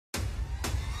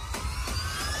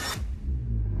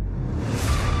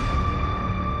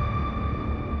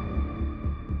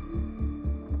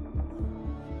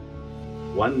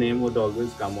one name would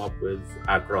always come up with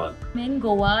Acron. In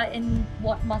Goa, in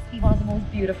what must be one of the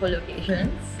most beautiful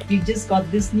locations. We just got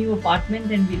this new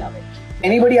apartment and we love it.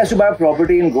 Anybody has to buy a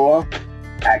property in Goa,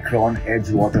 Acron,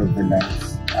 Edgewater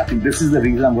Villas. I think this is the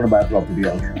reason I'm going to buy a property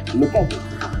out here. Look at it.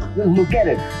 Just look at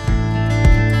it.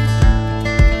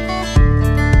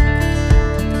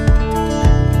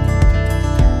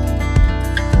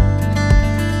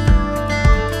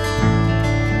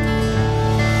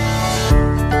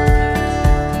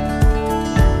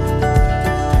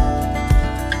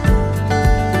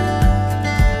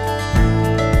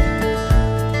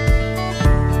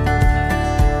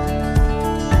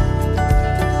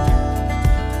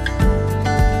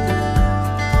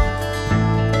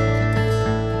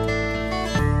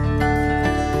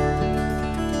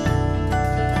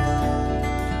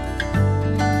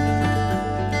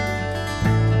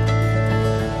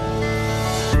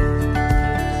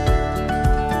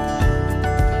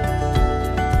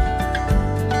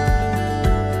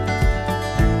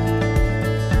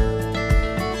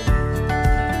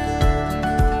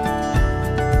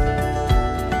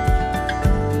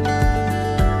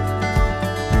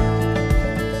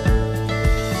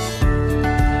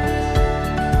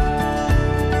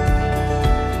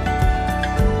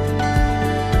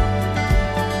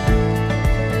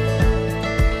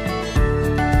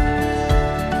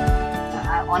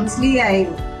 Honestly, I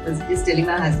was just telling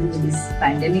my husband in this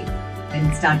pandemic, when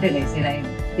it started, I said, I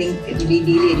think it will be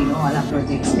delayed, all our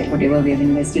projects, like whatever we have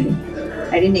invested in.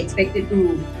 I didn't expect it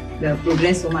to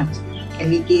progress so much. And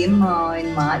we came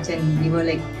in March and we were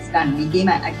like stunned. We came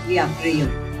actually after a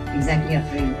year, exactly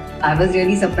after a year. I was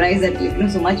really surprised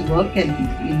that so much work had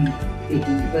been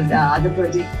taken because the other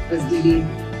project was delayed.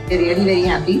 We're really very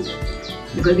happy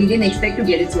because we didn't expect to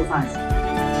get it so fast.